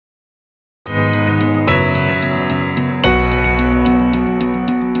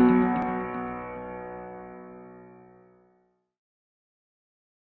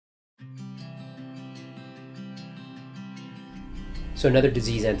So another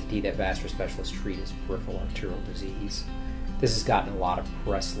disease entity that vascular specialists treat is peripheral arterial disease. This has gotten a lot of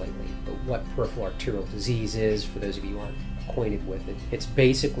press lately, but what peripheral arterial disease is, for those of you who aren't acquainted with it, it's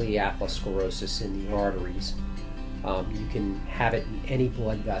basically atherosclerosis in the arteries. You can have it in any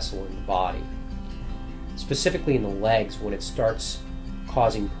blood vessel in the body. Specifically in the legs, when it starts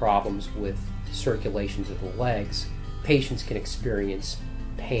causing problems with circulation to the legs, patients can experience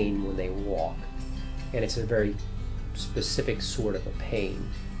pain when they walk. And it's a very specific sort of a pain.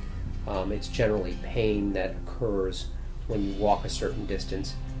 It's generally pain that occurs when you walk a certain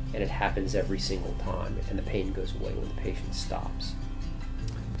distance, and it happens every single time, and the pain goes away when the patient stops.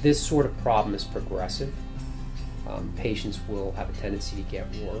 This sort of problem is progressive. Patients will have a tendency to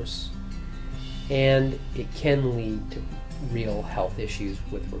get worse, and it can lead to real health issues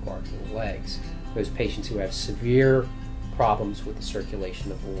with regard to the legs. Those patients who have severe problems with the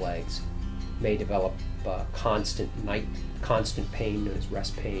circulation of the legs may develop constant pain known as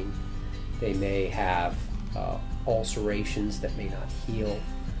rest pain. They may have ulcerations that may not heal.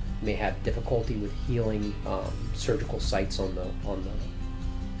 May have difficulty with healing surgical sites on the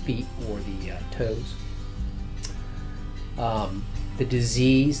feet or the toes. The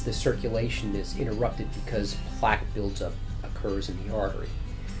disease, the circulation is interrupted because plaque builds up, occurs in the artery.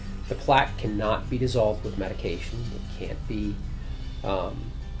 The plaque cannot be dissolved with medication. It can't be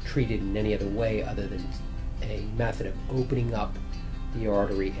treated in any other way other than a method of opening up the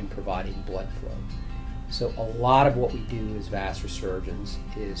artery and providing blood flow. So a lot of what we do as vascular surgeons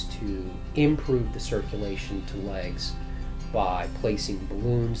is to improve the circulation to legs by placing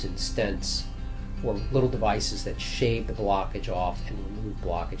balloons and stents or little devices that shave the blockage off and remove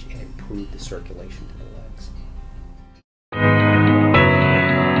blockage and improve the circulation to the legs.